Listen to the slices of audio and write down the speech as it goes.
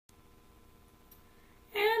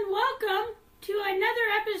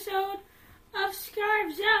episode of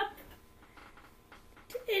Scarves Up.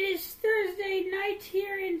 It is Thursday night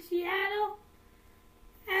here in Seattle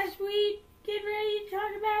as we get ready to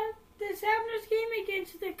talk about the Sounders game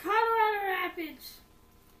against the Colorado Rapids.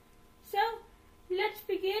 So, let's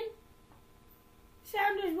begin.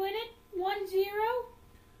 Sounders win it 1-0.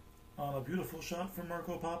 On a beautiful shot from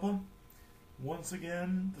Marco Pappa. Once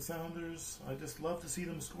again, the Sounders, I just love to see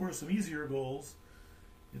them score some easier goals.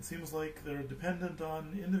 It seems like they're dependent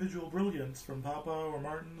on individual brilliance from Papa or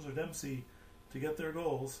Martins or Dempsey to get their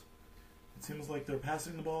goals. It seems like they're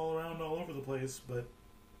passing the ball around all over the place, but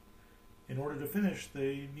in order to finish,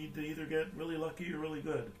 they need to either get really lucky or really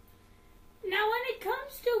good. Now, when it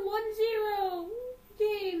comes to 1-0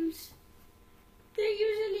 games, there are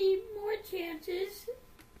usually more chances,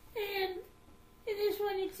 and in this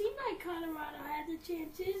one, it seemed like Colorado had the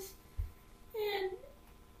chances, and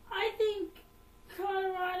I think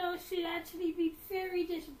Colorado should actually be very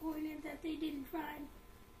disappointed that they didn't find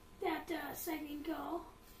that second goal.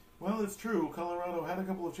 Well, it's true. Colorado had a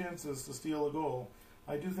couple of chances to steal a goal.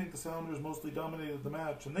 I do think the Sounders mostly dominated the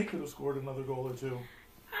match, and they could have scored another goal or two.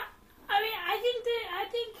 I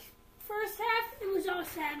think first half it was all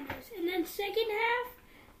Sounders, and then second half,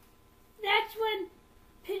 that's when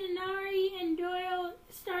Pinanari and Doyle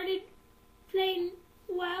started playing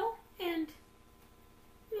well, and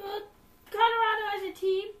Colorado as a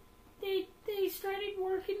team, they started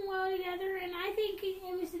working well together, and I think it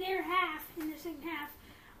was their half in the second half.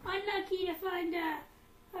 Unlucky to find a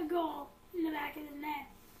goal in the back of the net.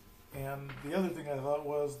 And the other thing I thought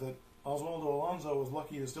was that Oswaldo Alonso was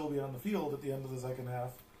lucky to still be on the field at the end of the second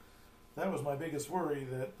half. That was my biggest worry,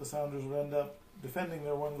 that the Sounders would end up defending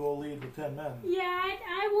their one-goal lead with 10 men. Yeah,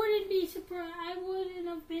 I wouldn't be surprised. I wouldn't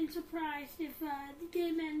have been surprised if the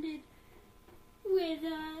game ended with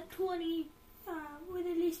 20, with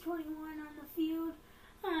at least 21 on the field.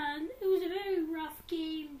 It was a very rough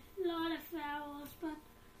game, a lot of fouls, but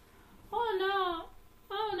oh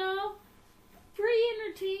no, pretty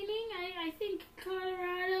entertaining. I think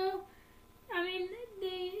Colorado,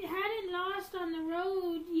 they hadn't lost on the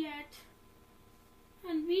road yet,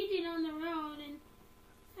 unbeaten on the road, and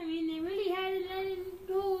they really hadn't let in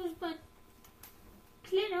goals, but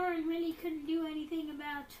Clint Horn really couldn't do anything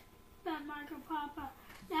about Marco Pappa.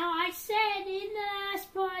 Now, I said in the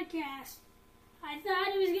last podcast, I thought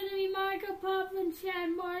it was going to be Marco Pappa and Chad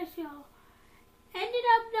Marshall. Ended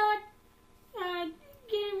up not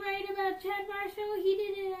getting right about Chad Marshall. He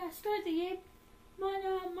didn't start the game, but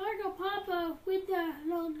Marco Pappa with the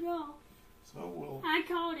lone goal. So I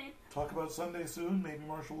called it. Talk about Sunday soon. Maybe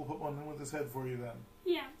Marshall will put one in with his head for you then.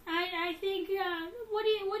 Yeah, I think. What do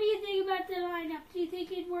you think about the lineup? Do you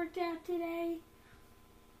think it worked out today?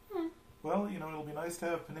 Well, it'll be nice to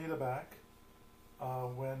have Pineda back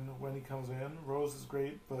when he comes in. Rose is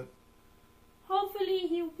great, but hopefully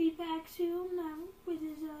he'll be back soon with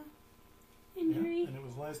his injury. Yeah, and it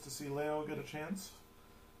was nice to see Leo get a chance,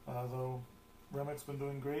 though Remick's been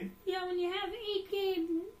doing great. Yeah, when you have 8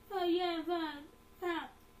 games, when you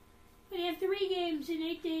have 3 games in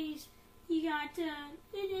 8 days, you got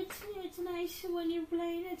it's nice when you're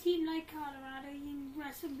playing a team like Colorado. You can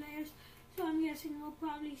rest some players, so I'm guessing we'll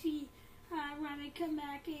probably see Remick come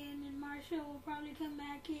back in, and Marshall will probably come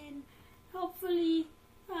back in. Hopefully,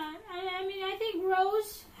 I think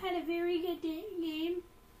Rose had a very good game,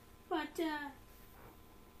 but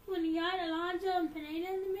when you got Alonso and Pineda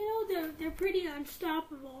in the middle, they're pretty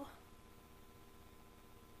unstoppable.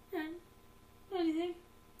 What do you think?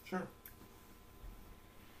 Sure.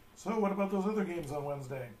 So, what about those other games on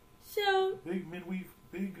Wednesday? So, Big midweek.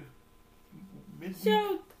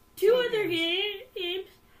 So, 2 other games.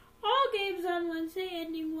 All games on Wednesday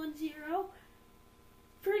ending 1-0.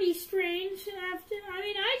 Pretty strange.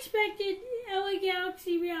 I expected LA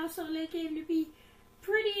Galaxy Real Salt Lake game to be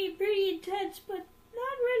pretty intense, but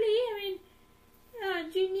not really.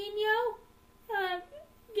 Juninho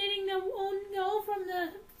getting the own goal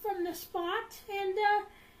from the spot, and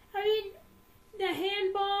the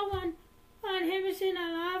handball on Emerson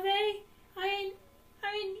Alave.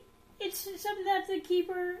 It's something that the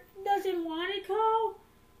keeper doesn't want to call,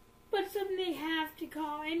 but something they have to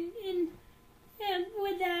call. And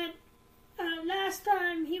with that, last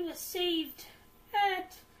time he was saved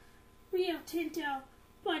at Rio Tinto,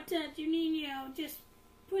 but Juninho just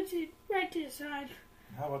puts it right to the side.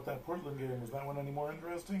 How about that Portland game? Was that one any more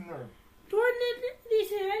interesting? Or Portland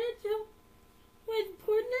decided to. With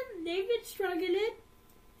Portland, they've been struggling,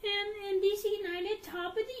 and DC United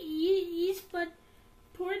top of the East, but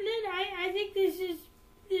Portland, I think this is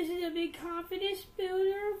a big confidence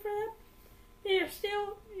builder for them. They're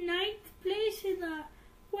still 9th place in the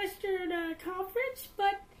Western Conference,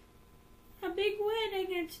 but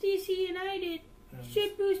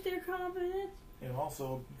confidence. And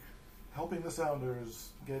also helping the Sounders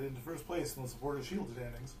get into first place in the Supporters' Shield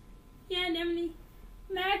standings. Yeah, definitely.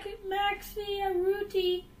 Maxi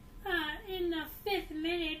Arruti in the 5th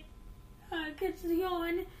minute gets it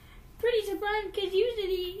going. Pretty surprised because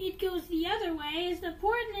usually it goes the other way, as the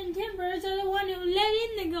Portland Timbers are the one who let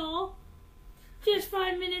in the goal just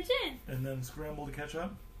 5 minutes in. And then scramble to catch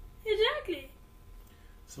up. Exactly.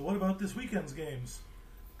 So what about this weekend's games?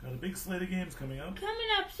 Got a big slate of games coming up. Coming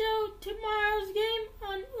up, so tomorrow's game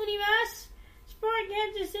on Unimas, Sporting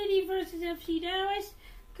Kansas City versus FC Dallas.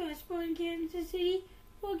 Because Sporting Kansas City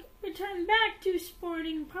will return back to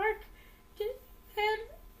Sporting Park. And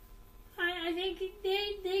I think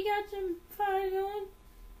they got some fire going.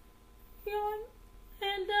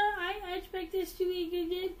 And I expect this to be a good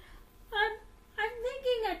game. I'm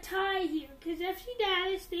thinking a tie here. Because FC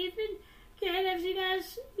Dallas, they've been good. FC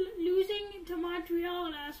Dallas losing to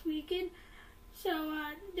Montreal last weekend. So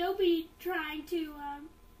they'll be trying to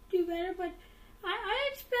do better. But I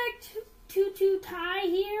expect 2-2 tie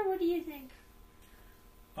here. What do you think?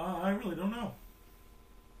 I really don't know.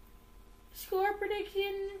 Score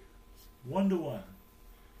prediction? 1-1.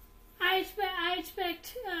 I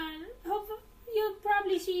expect. Hopefully, you'll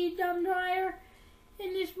probably see Dom Dwyer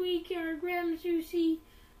in this week or Graham Zusi.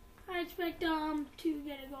 I expect Dom to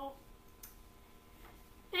get a goal.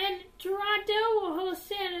 And Toronto will host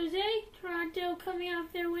San Jose. Toronto coming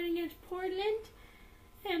off their win against Portland,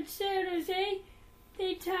 and San Jose,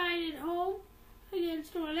 they tied at home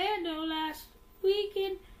against Orlando last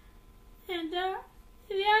weekend. And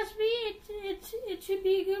if you ask me, it should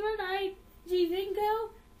be a good one. Giovinco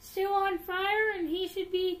still on fire, and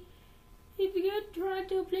he'd be good.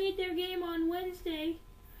 Toronto played their game on Wednesday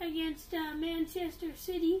against Manchester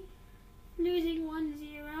City, losing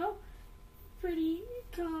 1-0. Pretty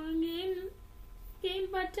calm game,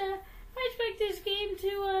 but I expect this game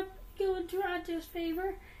to go in Toronto's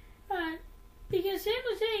favor. Because San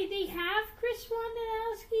Jose, they have Chris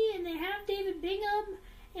Wondolowski, and they have David Bingham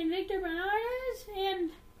and Victor Bernardes,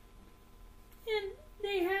 and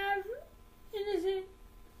they have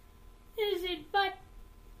innocent, but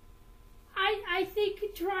I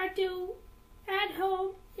think Toronto at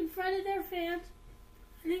home in front of their fans,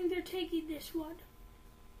 I think they're taking this one.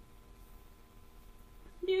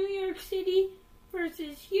 New York City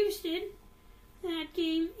versus Houston. That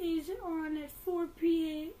game is on at 4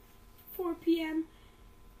 p.m.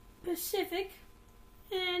 Pacific.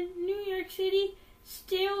 And New York City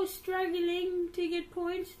still struggling to get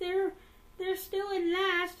points. They're still in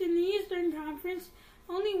last in the Eastern Conference.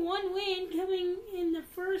 Only one win coming in the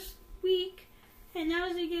first week, and that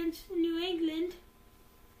was against New England.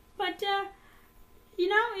 But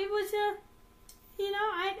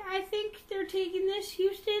I think they're taking this.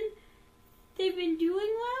 Houston, they've been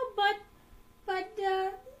doing well, but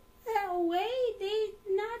away they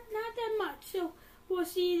not that much. So we'll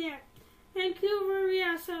see there. Vancouver,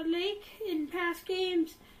 Real Salt Lake. In past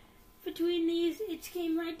games between these, it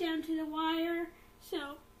came right down to the wire.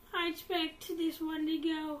 So I expect this one to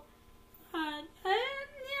go. I'm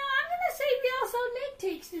gonna say Real Salt Lake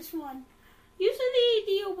takes this one. Usually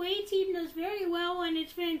the away team does very well when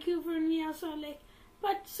it's Vancouver and Real Salt Lake.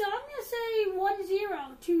 But so I'm going to say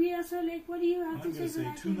 1-0 to Real Salt Lake. What do you have to say for that?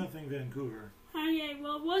 I'm going to say 2-0 Vancouver. Okay,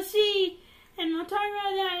 well, we'll see. And we'll talk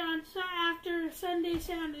about that after Sunday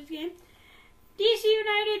Sounders game. DC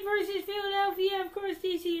United versus Philadelphia. Of course,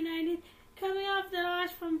 DC United coming off the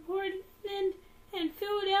loss from Portland and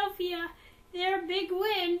Philadelphia. Their big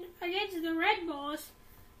win against the Red Bulls,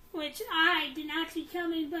 which I did not see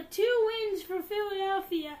coming. But 2 wins for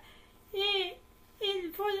Philadelphia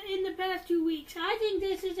in the past 2 weeks. I think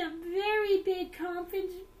this is a very big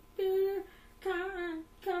confidence builder,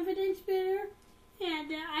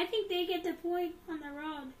 and I think they get the point on the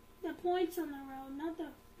road. The points on the road, not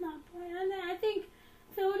point. And I think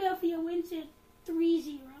Philadelphia wins it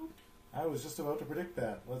 3-0. I was just about to predict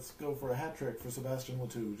that. Let's go for a hat trick for Sebastian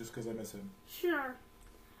Latou, just because I miss him. Sure.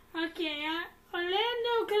 Okay,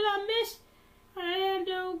 Orlando, Columbus.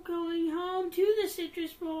 Orlando going home to the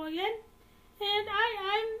Citrus Bowl again. And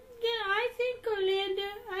I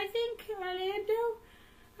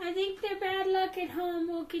think their bad luck at home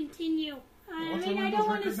will continue. I don't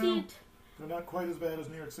want to see it. They're not quite as bad as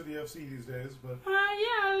New York City FC these days, but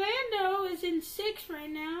Orlando is in 6th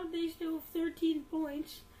right now. They still have 13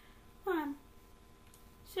 points.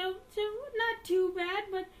 So not too bad,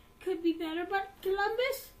 but could be better. But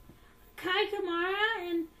Columbus, Kai Kamara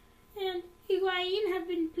and Higuain have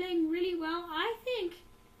been playing really well. I think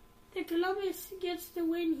that Columbus gets the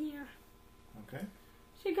win here. Okay.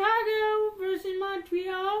 Chicago versus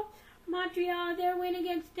Montreal. Montreal, their win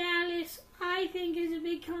against Dallas, I think is a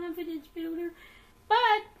big confidence builder.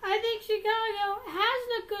 But I think Chicago has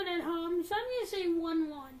looked good at home, so I'm going to say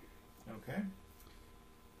 1-1. Okay.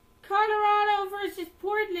 Colorado versus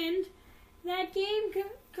Portland. That game,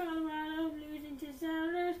 Colorado losing to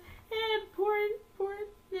Sounders, and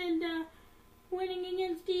Portland winning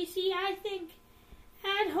against DC. I think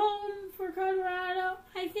at home for Colorado,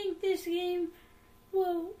 I think this game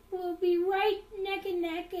will be right neck and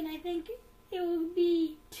neck, and I think it will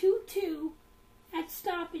be 2-2 at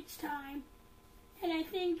stoppage time. And I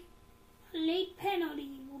think a late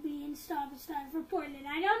penalty will be in stoppage time for Portland.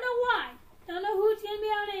 I don't know why. Don't know who's going to be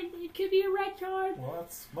on it. It could be a red card. Well,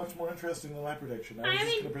 that's much more interesting than my prediction. I was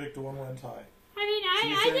just going to predict a 1-1 tie.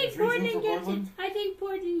 I think Portland gets it. I think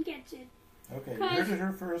Portland gets it. Okay, you heard it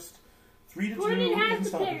here first. 3-2 Portland has in the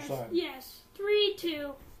stoppage players. time. Yes,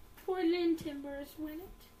 3-2. Portland Timbers win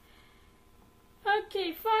it.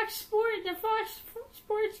 Okay, the Fox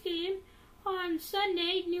Sports game on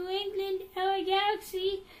Sunday. New England, LA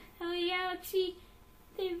Galaxy. LA Galaxy,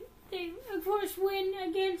 they of course win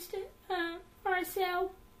against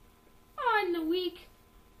Marcel on the week.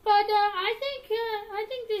 But I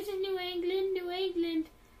think this is New England. New England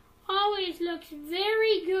always looks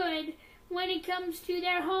very good when it comes to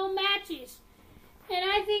their home matches. And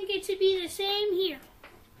I think it should be the same here.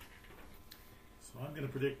 So I'm going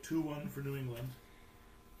to predict 2-1 for New England.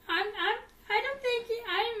 I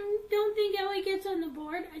don't think LA gets on the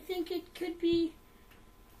board. I think it could be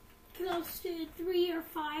close to 3 or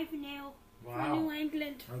 5-0 for New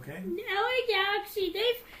England. Okay. LA Galaxy,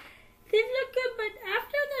 they've looked good, but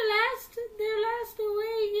after their last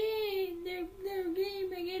away game, their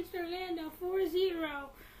game against Orlando, 4-0.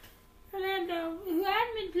 Orlando, who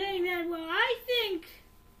hadn't been playing that well, I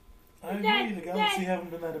agree, the Galaxy haven't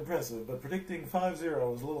been that impressive, but predicting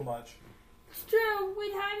 5-0 was a little much. It's true,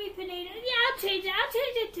 with Jaime Pineda. Yeah, I'll change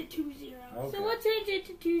it to 2-0. Okay. So we'll change it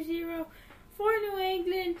to 2-0 for New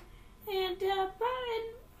England. And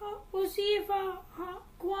we'll see if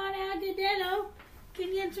Juan Agudelo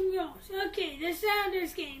can get some goals. Okay, the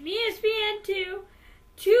Sounders game. ESPN 2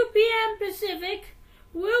 p.m. Pacific.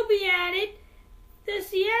 Will be at it. The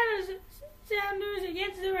Seattle Sounders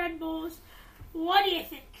against the Red Bulls. What do you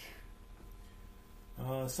think?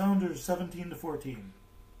 Sounders 17-14.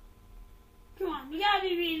 Come on, you gotta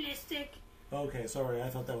be realistic. Okay, sorry, I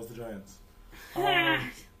thought that was the Giants.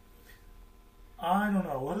 I don't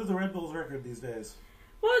know. What is the Red Bulls' record these days?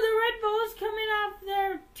 Well, the Red Bulls coming off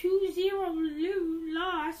their 2-0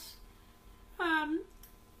 loss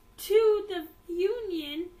to the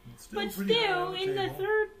Union, but still in the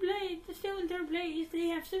third place. Still in third place, they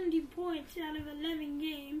have 17 points out of 11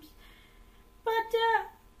 games. But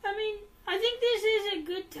I think this is a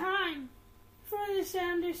good time for the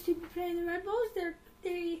Sounders to be playing the Red Bulls.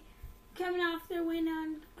 They coming off their win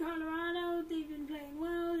on Colorado. They've been playing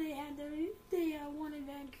well. They won in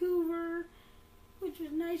Vancouver, which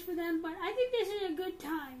was nice for them. But I think this is a good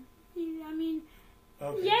time.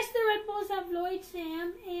 Okay. Yes, the Red Bulls have Lloyd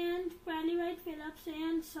Sam and Bradley Wright Phillips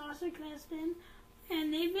and Saucer Cleston,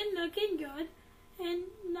 and they've been looking good. And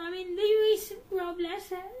Luis Robles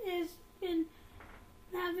has been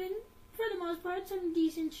having, for the most part, some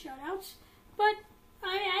decent shutouts. But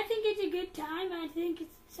I think it's a good time. I think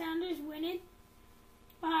Sounders win it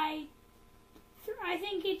by. I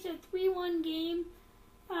think it's a 3-1 game.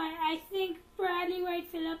 I think Bradley Wright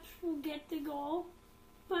Phillips will get the goal.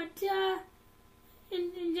 But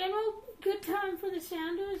in general, good time for the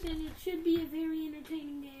Sounders, and it should be a very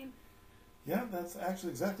entertaining game. Yeah, that's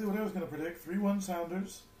actually exactly what I was going to predict. 3-1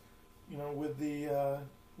 Sounders. With the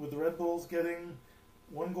Red Bulls getting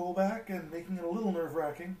one goal back and making it a little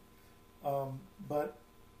nerve-wracking. But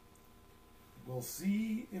we'll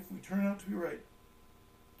see if we turn out to be right.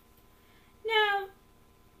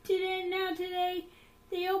 Today,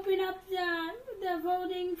 they open up the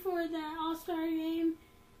voting for the All-Star game,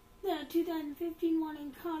 the 2015 one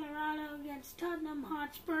in Colorado against Tottenham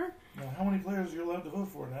Hotspur. Now, how many players are you allowed to vote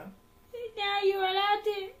for, Nat? Now,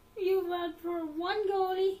 you vote for one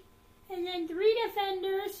goalie, and then 3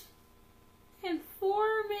 defenders, and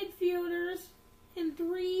 4 midfielders, and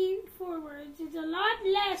 3 forwards. It's a lot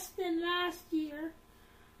less than last year,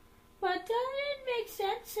 but it makes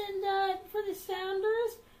sense. And for the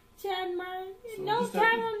Sounders, Chad Martin,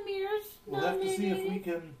 Cameron Mears. We'll have to see if we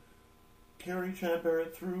can carry Chad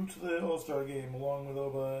Barrett through to the All-Star game along with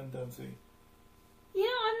Oba and Dempsey. I'm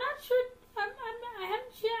not sure. I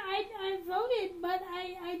haven't checked. I voted, but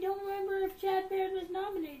I don't remember if Chad Barrett was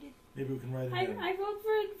nominated. Maybe we can write it down. I vote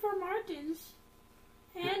for Martins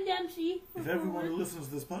and Dempsey. If everyone who listens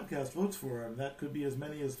to this podcast votes for him, that could be as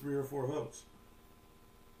many as 3 or 4 votes.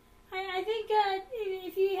 I I think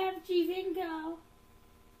if you have Giovinco,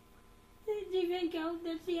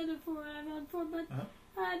 that's the other four I voted for. But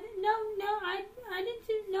I didn't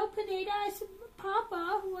see no Pineda.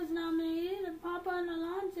 Papa was nominated, and Papa and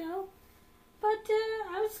Alonso. But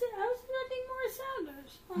I was nothing more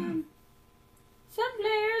Sounders. Some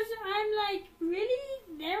players, I'm like, really?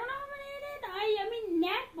 They're nominated? I mean,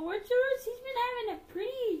 Nat Borchers, he's been having a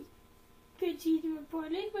pretty good season with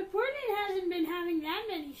Portland, but Portland hasn't been having that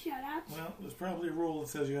many shutouts. Well, there's probably a rule that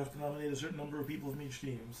says you have to nominate a certain number of people from each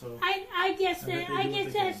team. So I guess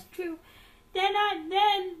that's true. Then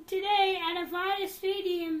today at Avaya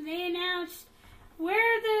Stadium, they announced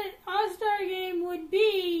where the All-Star Game would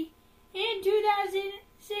be in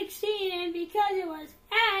 2016, and because it was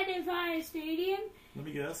at Avaya Stadium. Let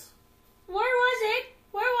me guess. Where was it?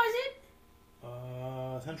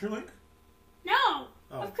 CenturyLink? No,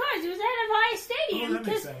 of course, it was at Avaya Stadium. Oh, that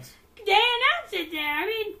makes sense. They announced it there. I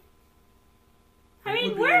mean,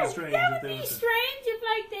 that would be strange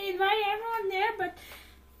if they invite everyone there, but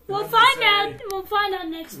we'll find out. We'll find out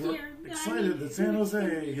next year. Excited that San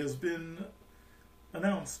Jose has been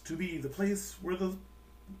announced to be the place where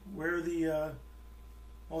the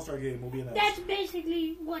All-Star Game will be announced. That's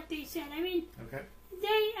basically what they said. Okay.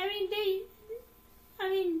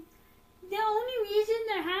 The only reason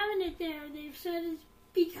they're having it there, they've said, is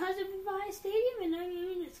because of Avaya Stadium, and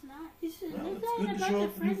it's not. It's good to show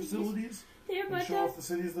off the new facilities. And show off the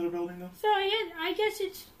cities that are building them. So yeah, I guess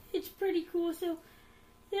it's pretty cool. So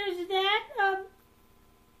there's that.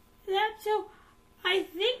 So I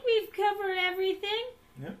think we've covered everything.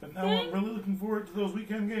 Yep, but now I'm really looking forward to those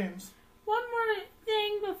weekend games. One more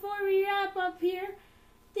thing before we wrap up here.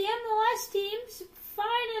 The MLS teams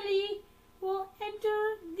finally will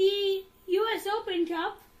enter the U.S. Open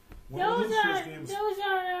Cup. Those have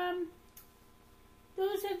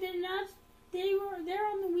been announced. They're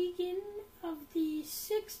on the weekend of the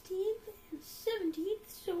 16th and 17th,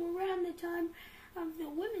 so around the time of the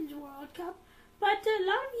Women's World Cup. But a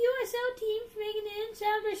lot of USL teams making it in.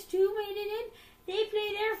 Sounders 2 made it in. They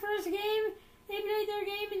played their first game. They played their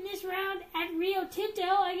game in this round at Rio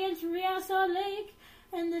Tinto against Real Salt Lake.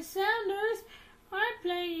 And the Sounders aren't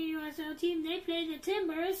playing a USL team. They play the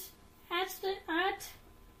Timbers at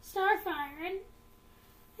Starfire. And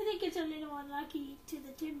I think it's a little unlucky to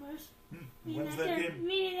the Timbers. When's that game?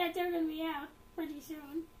 Meaning that they're going to be out pretty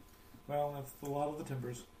soon. Well, that's a lot of the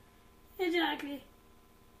Timbers. Exactly.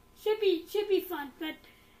 Should be fun, but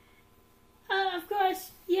of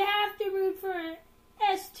course you have to root for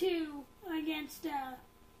S2 against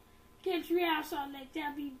Real Salt Lake.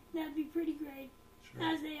 That'd be pretty great, sure.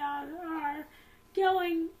 As they are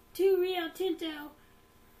going to Rio Tinto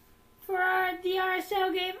for the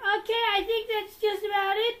RSL game. Okay, I think that's just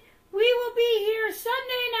about it. We will be here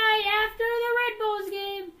Sunday night after the Red Bulls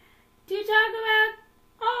game to talk about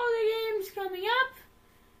all the games coming up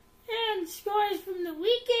and scores from the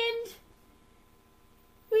weekend.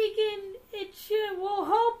 We'll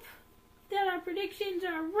hope that our predictions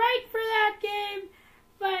are right for that game,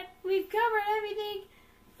 but we've covered everything.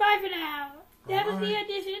 Bye for now. That was the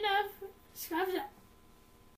edition of Scrubs Up.